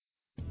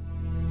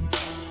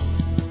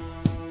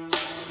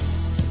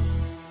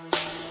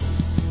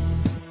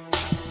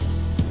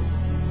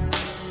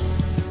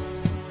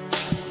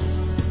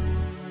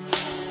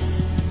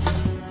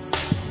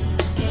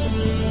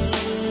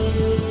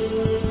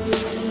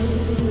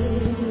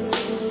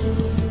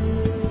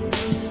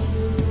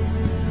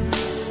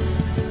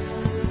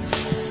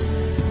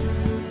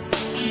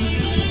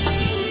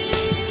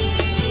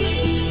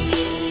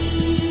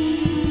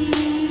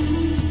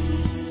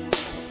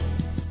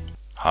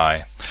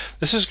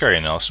This is Gary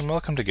Nelson.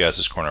 Welcome to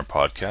Gaz's Corner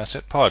podcast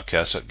at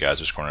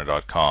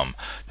podcast@gazscorner.com.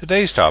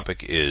 Today's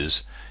topic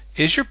is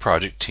your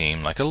project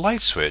team like a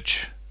light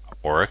switch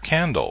or a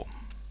candle?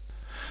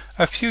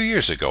 A few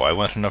years ago, I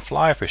went on a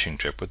fly fishing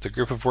trip with a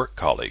group of work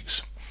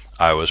colleagues.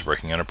 I was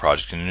working on a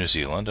project in New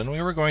Zealand, and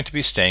we were going to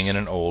be staying in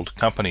an old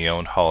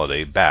company-owned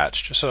holiday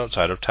batch just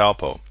outside of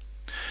Taupo.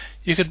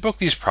 You could book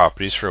these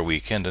properties for a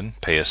weekend and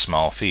pay a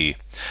small fee.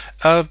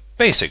 A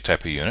basic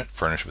type of unit,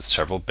 furnished with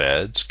several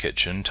beds,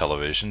 kitchen,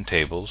 television,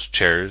 tables,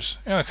 chairs,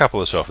 and a couple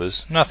of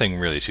sofas, nothing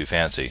really too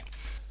fancy.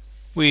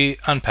 We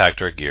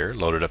unpacked our gear,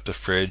 loaded up the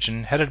fridge,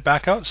 and headed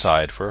back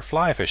outside for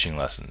fly fishing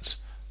lessons.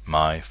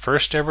 My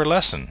first ever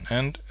lesson,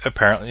 and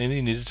apparently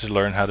needed to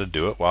learn how to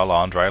do it while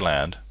on dry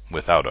land,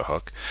 without a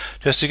hook,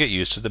 just to get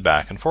used to the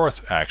back and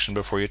forth action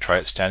before you try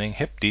it standing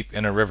hip deep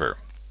in a river.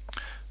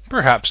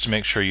 Perhaps to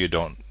make sure you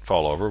don't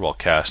fall over while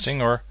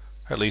casting, or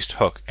at least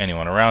hook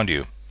anyone around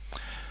you.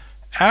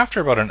 After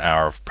about an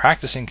hour of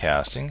practicing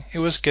casting, it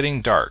was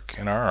getting dark,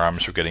 and our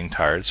arms were getting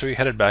tired, so we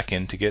headed back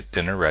in to get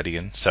dinner ready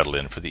and settle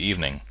in for the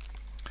evening.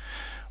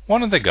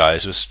 One of the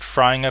guys was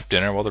frying up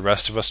dinner while the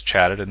rest of us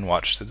chatted and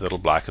watched the little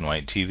black and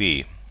white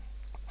TV.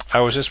 I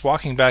was just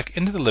walking back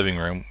into the living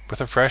room with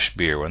a fresh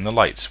beer when the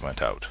lights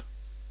went out.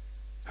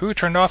 "Who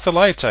turned off the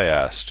lights?" I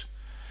asked.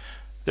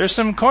 "There's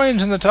some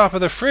coins on the top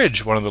of the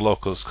fridge," one of the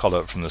locals called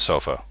out from the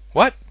sofa.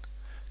 "What?"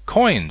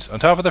 "Coins on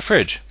top of the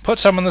fridge. Put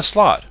some in the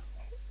slot."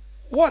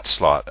 "What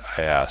slot?"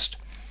 I asked.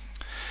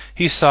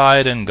 He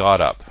sighed and got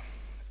up.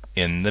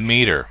 "In the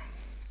meter."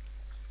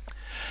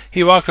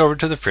 He walked over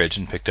to the fridge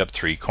and picked up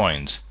 3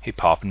 coins. He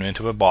popped them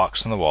into a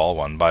box on the wall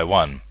one by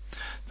one.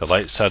 The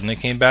lights suddenly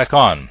came back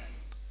on.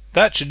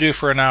 "That should do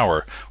for an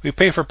hour. We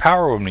pay for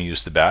power when we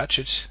use the batch.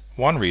 It's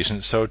one reason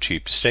it's so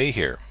cheap to stay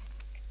here."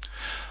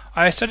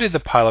 I studied the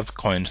pile of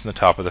coins on the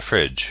top of the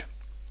fridge.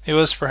 It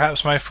was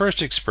perhaps my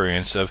first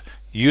experience of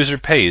user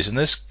pays, in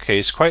this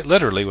case quite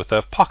literally with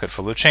a pocket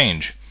full of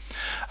change.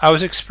 I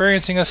was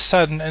experiencing a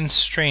sudden and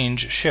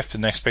strange shift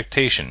in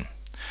expectation.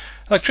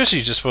 Electricity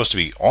is just supposed to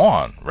be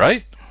on,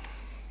 right?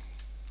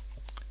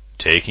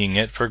 Taking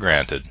it for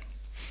granted.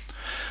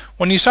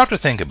 When you stop to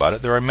think about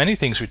it, there are many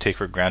things we take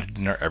for granted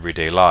in our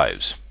everyday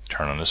lives.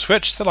 Turn on a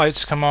switch, the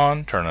lights come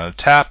on. Turn on a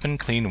tap, and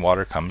clean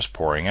water comes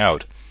pouring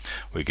out.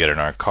 We get in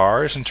our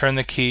cars and turn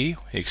the key.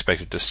 We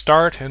expect it to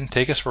start and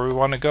take us where we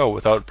want to go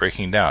without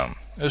breaking down,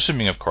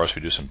 assuming, of course,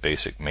 we do some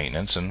basic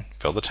maintenance and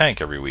fill the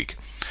tank every week.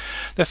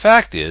 The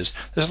fact is,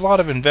 there's a lot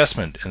of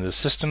investment in the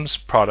systems,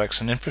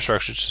 products, and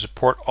infrastructure to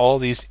support all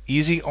these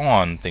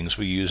easy-on things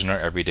we use in our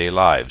everyday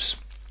lives.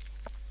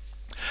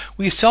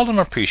 We seldom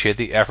appreciate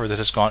the effort that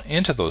has gone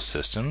into those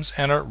systems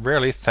and are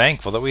rarely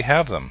thankful that we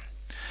have them.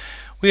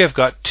 We have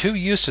got too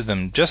used to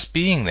them just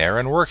being there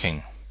and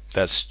working.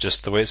 That's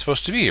just the way it's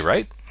supposed to be,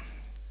 right?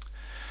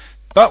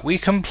 But we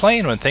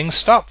complain when things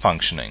stop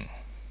functioning.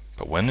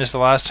 But when is the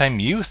last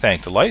time you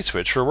thanked a light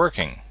switch for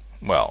working?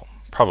 Well,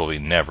 probably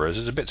never, as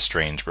it's a bit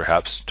strange,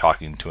 perhaps,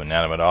 talking to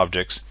inanimate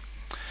objects.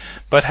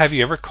 But have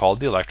you ever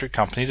called the electric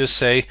company to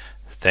say,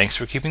 "Thanks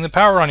for keeping the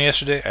power on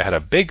yesterday. I had a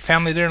big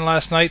family dinner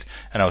last night,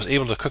 and I was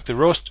able to cook the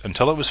roast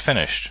until it was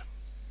finished"?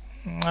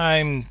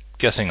 I'm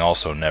guessing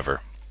also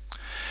never.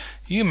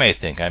 You may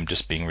think I'm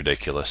just being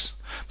ridiculous,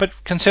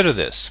 but consider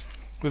this.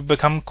 We've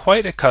become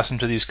quite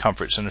accustomed to these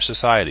comforts in our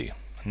society.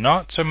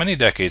 Not so many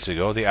decades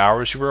ago, the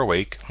hours you were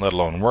awake, let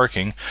alone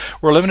working,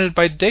 were limited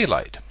by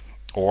daylight,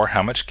 or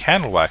how much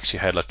candle wax you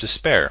had left to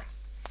spare.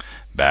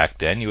 Back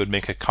then, you would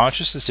make a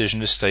conscious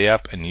decision to stay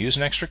up and use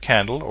an extra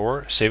candle,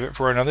 or save it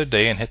for another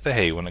day and hit the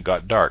hay when it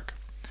got dark.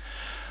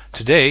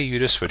 Today, you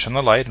just switch on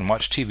the light and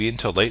watch TV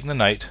until late in the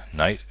night,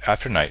 night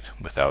after night,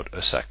 without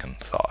a second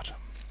thought.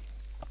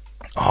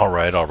 All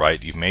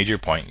right, you've made your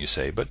point, you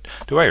say, but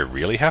do I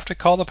really have to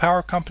call the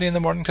power company in the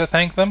morning to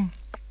thank them?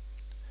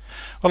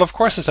 Well, of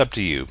course it's up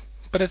to you,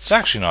 but it's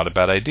actually not a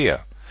bad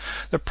idea.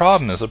 The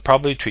problem is they'll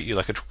probably treat you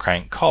like a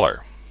crank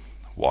caller.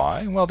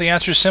 Why? Well, the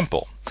answer is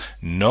simple.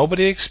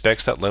 Nobody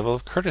expects that level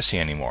of courtesy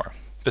anymore.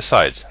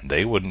 Besides,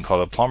 they wouldn't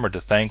call a plumber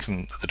to thank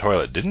them that the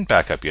toilet didn't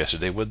back up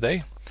yesterday, would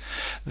they?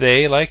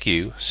 They, like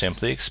you,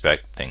 simply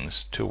expect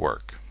things to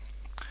work.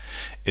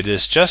 It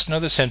is just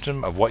another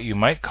symptom of what you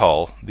might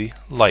call the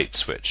light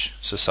switch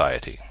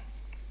society.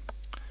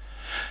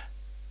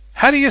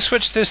 How do you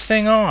switch this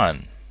thing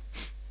on?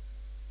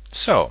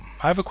 So,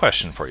 I have a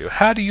question for you.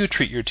 How do you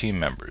treat your team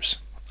members?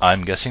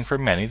 I'm guessing for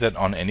many that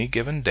on any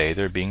given day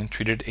they're being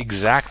treated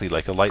exactly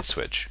like a light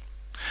switch.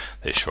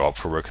 They show up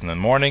for work in the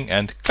morning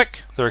and click,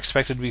 they're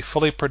expected to be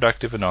fully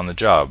productive and on the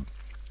job.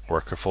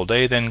 Work a full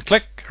day, then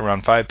click,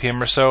 around 5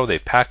 p.m. or so, they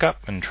pack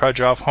up and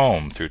trudge off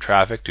home through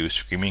traffic to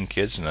screaming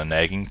kids and a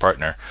nagging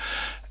partner.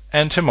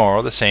 And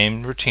tomorrow the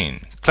same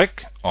routine.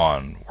 Click,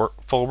 on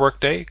full work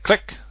day,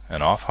 click,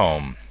 and off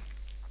home.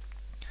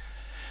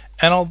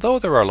 And although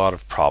there are a lot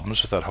of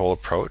problems with that whole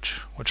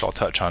approach, which I'll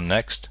touch on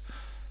next,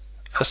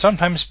 a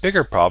sometimes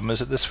bigger problem is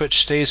that the switch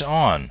stays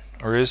on,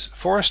 or is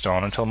forced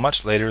on until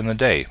much later in the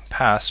day,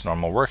 past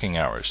normal working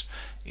hours.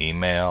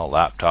 Email,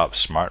 laptop,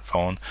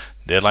 smartphone,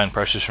 deadline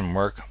pressures from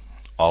work,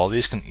 All of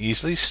these can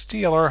easily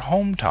steal our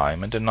home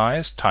time and deny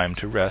us time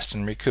to rest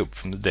and recoup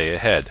from the day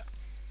ahead.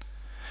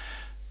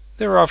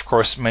 There are, of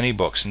course, many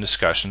books and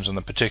discussions on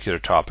the particular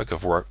topic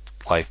of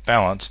work-life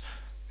balance,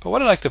 but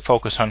what I'd like to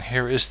focus on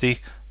here is the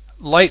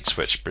light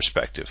switch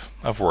perspective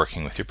of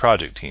working with your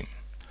project team.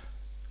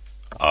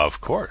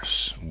 Of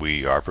course,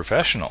 we are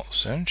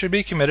professionals and should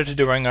be committed to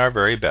doing our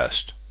very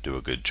best, do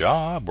a good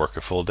job, work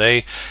a full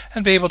day,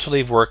 and be able to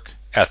leave work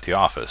at the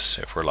office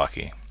if we're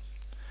lucky.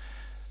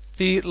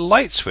 The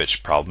light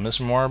switch problem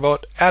is more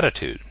about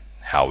attitude,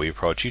 how we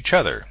approach each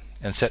other,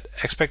 and set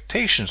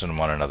expectations on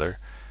one another.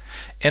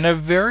 In a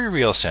very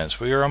real sense,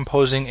 we are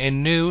imposing a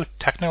new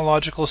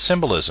technological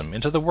symbolism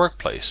into the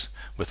workplace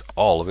with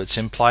all of its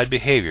implied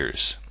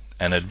behaviors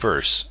and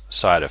adverse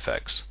side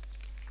effects.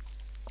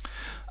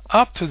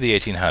 Up through the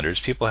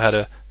 1800s, people had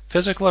a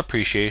physical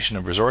appreciation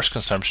of resource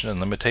consumption and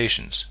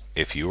limitations.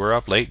 If you were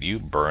up late, you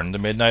burned the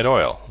midnight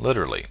oil,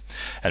 literally.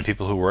 And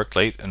people who worked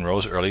late and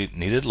rose early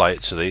needed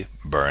light, so they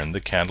burned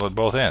the candle at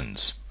both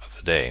ends of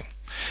the day.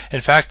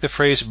 In fact, the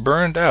phrase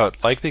burned out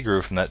likely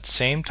grew from that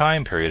same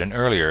time period and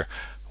earlier,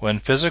 when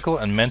physical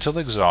and mental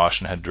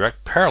exhaustion had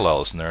direct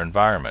parallels in their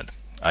environment,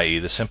 i.e.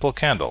 the simple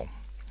candle.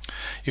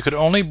 You could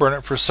only burn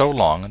it for so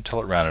long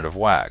until it ran out of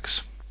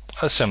wax.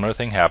 A similar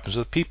thing happens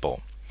with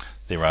people.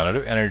 They run out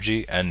of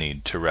energy and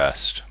need to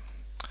rest.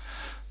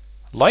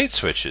 Light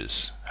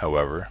switches,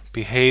 however,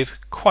 behave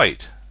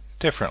quite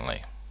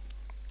differently.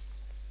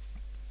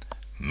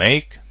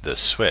 Make the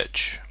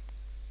switch.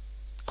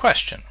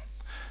 Question: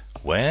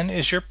 when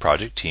is your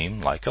project team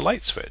like a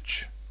light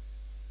switch?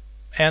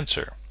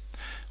 Answer: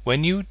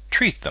 when you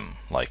treat them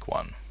like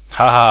one.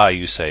 Ha ha,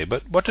 you say,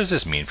 but what does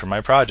this mean for my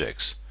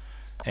projects?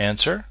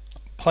 Answer: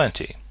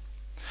 plenty.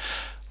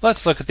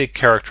 Let's look at the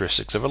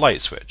characteristics of a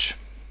light switch.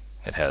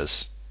 It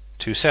has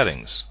two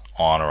settings,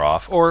 on or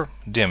off, or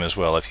dim as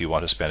well if you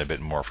want to spend a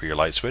bit more for your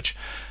light switch.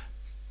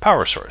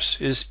 Power source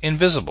is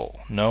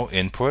invisible, no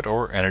input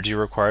or energy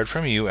required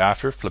from you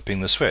after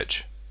flipping the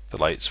switch. The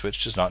light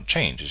switch does not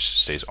change, it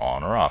just stays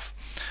on or off.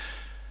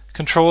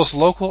 Controls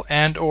local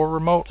and or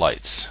remote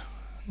lights.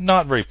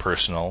 Not very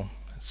personal,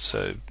 it's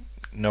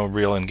no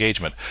real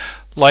engagement.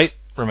 Light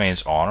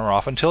remains on or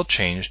off until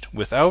changed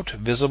without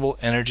visible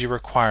energy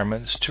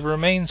requirements to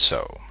remain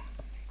so.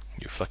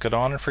 You flick it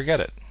on and forget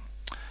it.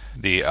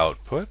 The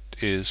output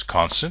is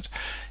constant.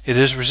 It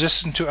is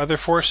resistant to other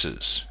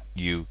forces.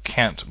 You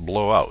can't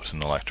blow out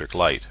an electric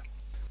light.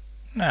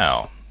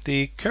 Now,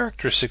 the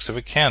characteristics of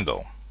a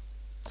candle.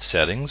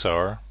 Settings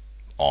are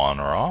on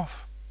or off,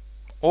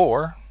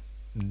 or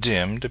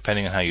dim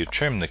depending on how you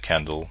trim the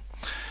candle.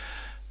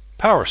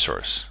 Power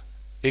source: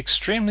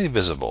 extremely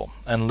visible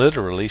and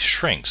literally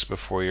shrinks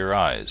before your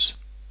eyes.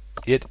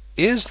 It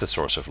is the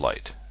source of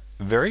light,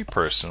 very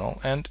personal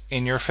and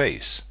in your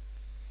face.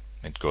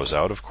 It goes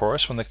out, of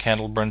course, when the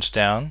candle burns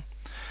down.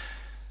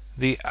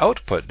 The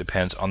output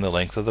depends on the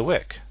length of the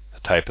wick, the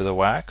type of the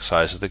wax,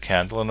 size of the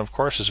candle, and of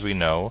course, as we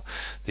know,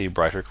 the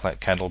brighter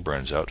candle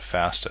burns out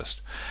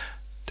fastest.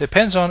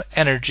 Depends on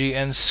energy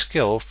and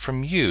skill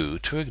from you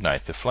to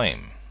ignite the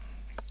flame,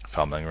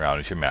 fumbling around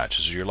with your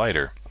matches or your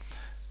lighter,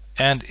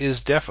 and is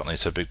definitely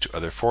subject to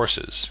other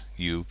forces.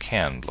 You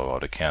can blow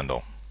out a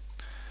candle.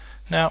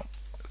 Now,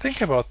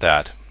 think about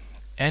that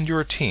and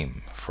your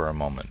team for a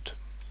moment.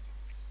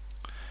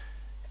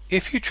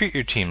 If you treat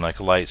your team like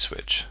a light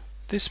switch,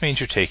 this means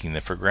you're taking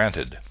them for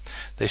granted.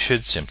 They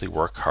should simply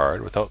work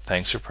hard without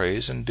thanks or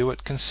praise and do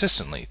it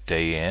consistently,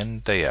 day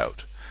in, day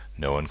out.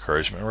 No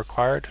encouragement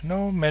required,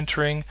 no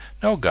mentoring,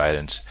 no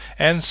guidance,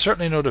 and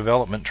certainly no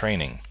development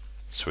training.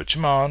 Switch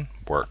them on,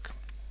 work.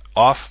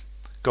 Off,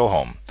 go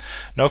home.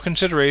 No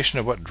consideration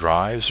of what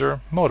drives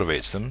or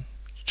motivates them,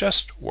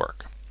 just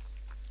work.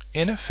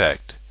 In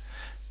effect,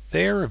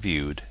 they are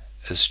viewed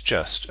as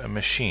just a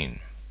machine.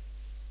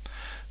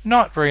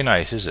 Not very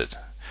nice, is it?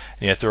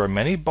 And yet there are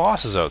many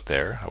bosses out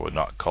there, I would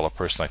not call a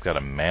person like that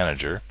a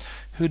manager,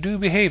 who do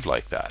behave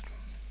like that.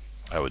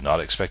 I would not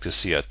expect to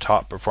see a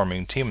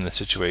top-performing team in this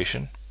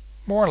situation.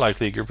 More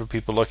likely a group of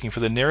people looking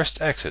for the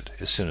nearest exit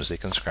as soon as they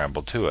can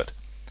scramble to it.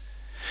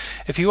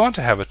 If you want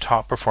to have a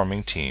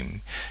top-performing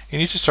team, you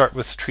need to start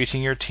with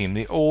treating your team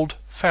the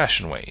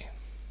old-fashioned way.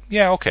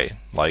 Yeah, okay,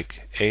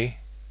 like a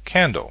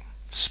candle.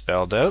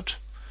 Spelled out.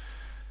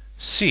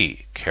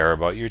 C. Care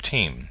about your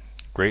team.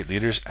 Great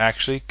leaders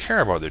actually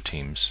care about their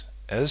teams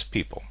as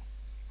people.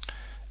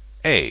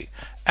 A.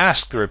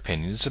 Ask their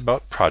opinions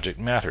about project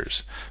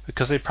matters,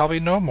 because they probably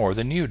know more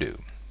than you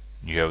do.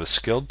 You have a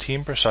skilled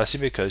team precisely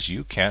because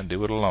you can't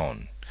do it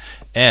alone.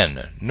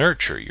 N.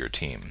 Nurture your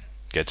team.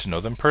 Get to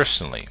know them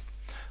personally.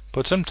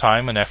 Put some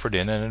time and effort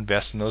in and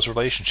invest in those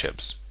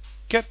relationships.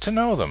 Get to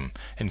know them.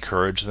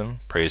 Encourage them.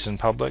 Praise in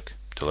public.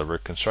 Deliver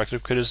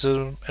constructive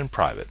criticism in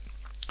private.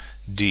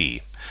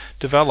 D.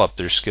 Develop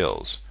their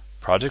skills.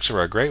 Projects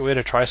are a great way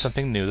to try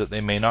something new that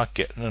they may not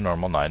get in a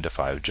normal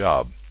 9-to-5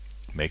 job.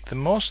 Make the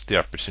most of the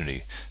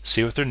opportunity.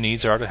 See what their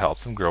needs are to help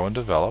them grow and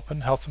develop,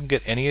 and help them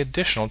get any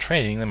additional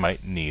training they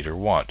might need or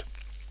want.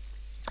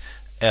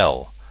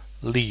 L.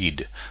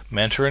 Lead,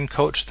 mentor and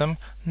coach them,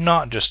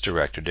 not just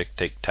direct or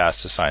dictate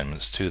task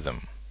assignments to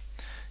them.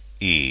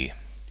 E.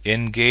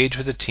 Engage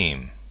with the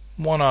team,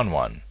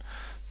 one-on-one.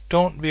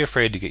 Don't be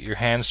afraid to get your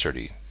hands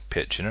dirty.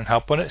 Pitch in and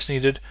help when it's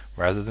needed,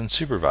 rather than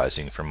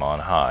supervising from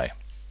on high.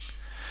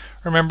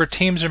 Remember,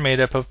 teams are made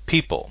up of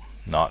people,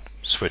 not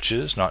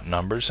switches, not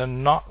numbers,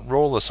 and not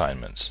role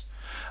assignments.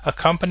 A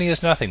company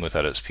is nothing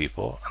without its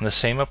people, and the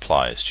same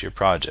applies to your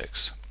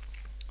projects.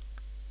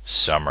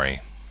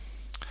 Summary.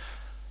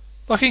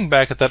 Looking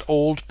back at that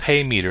old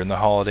pay meter in the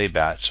holiday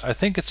batch, I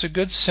think it's a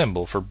good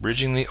symbol for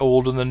bridging the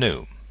old and the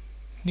new.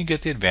 You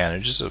get the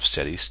advantages of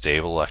steady,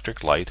 stable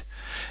electric light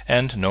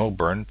and no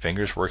burned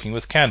fingers working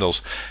with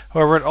candles.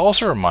 However, it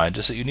also reminds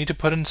us that you need to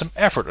put in some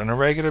effort on a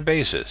regular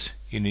basis.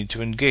 You need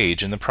to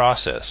engage in the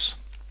process.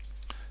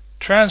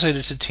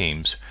 Translated to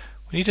teams,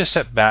 we need to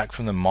step back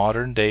from the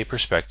modern-day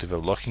perspective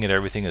of looking at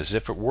everything as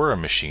if it were a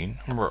machine,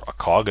 or a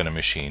cog in a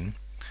machine.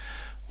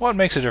 What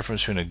makes a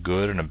difference between a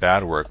good and a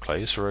bad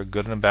workplace or a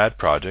good and a bad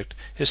project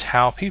is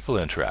how people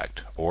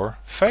interact, or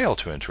fail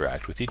to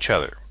interact, with each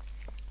other.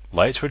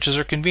 Light switches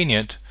are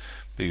convenient,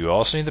 but you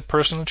also need the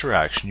personal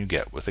interaction you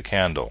get with a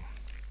candle.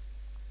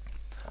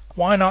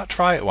 Why not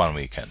try it one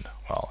weekend?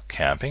 While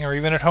camping or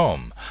even at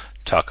home,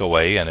 tuck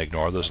away and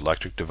ignore those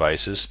electric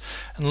devices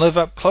and live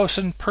up close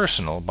and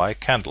personal by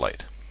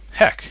candlelight.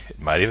 Heck, it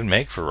might even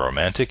make for a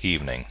romantic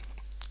evening.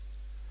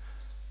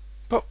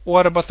 But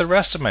what about the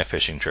rest of my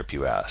fishing trip,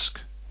 you ask?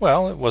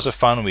 Well, it was a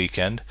fun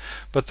weekend,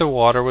 but the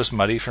water was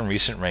muddy from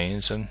recent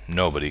rains and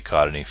nobody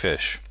caught any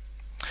fish.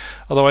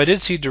 Although I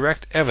did see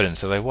direct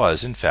evidence that I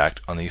was, in fact,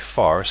 on the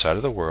far side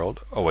of the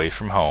world, away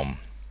from home.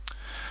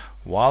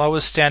 While I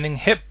was standing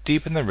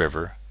hip-deep in the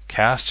river,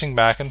 casting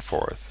back and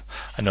forth,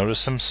 I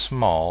noticed some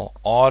small,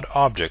 odd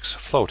objects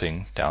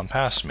floating down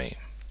past me.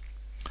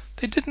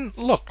 They didn't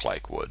look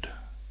like wood.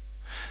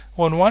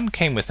 When one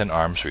came within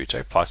arm's reach,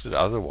 I plucked it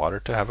out of the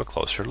water to have a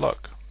closer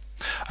look.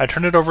 I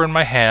turned it over in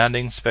my hand,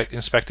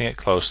 inspecting it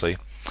closely.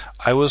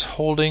 I was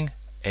holding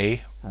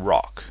a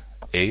rock,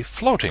 a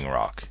floating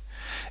rock.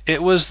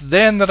 It was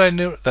then that I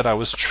knew that I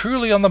was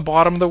truly on the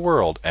bottom of the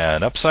world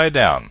and upside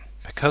down,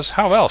 because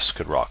how else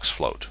could rocks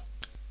float?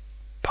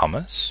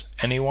 Pumice,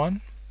 anyone?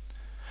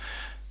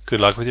 Good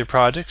luck with your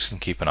projects and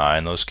keep an eye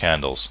on those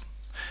candles.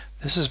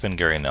 This has been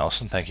Gary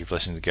Nelson. Thank you for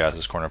listening to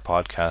Gaz's Corner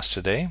podcast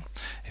today.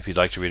 If you'd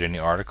like to read any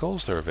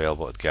articles, they're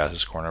available at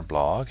Gaz's Corner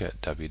blog at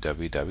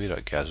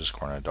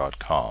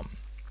www.gazscorner.com.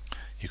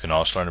 You can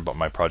also learn about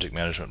my project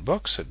management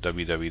books at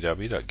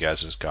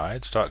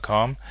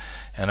www.gazsguides.com,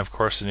 and of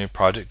course the new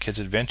Project Kids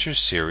Adventures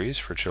series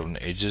for children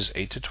ages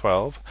 8 to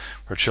 12,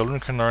 where children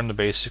can learn the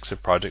basics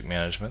of project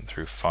management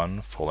through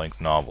fun,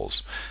 full-length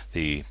novels.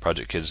 The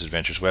Project Kids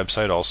Adventures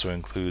website also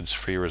includes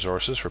free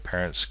resources for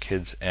parents,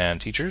 kids,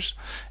 and teachers,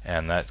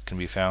 and that can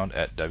be found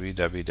at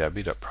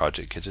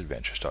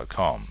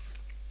www.projectkidsadventures.com.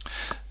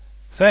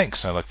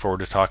 Thanks, and I look forward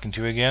to talking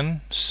to you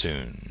again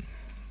soon.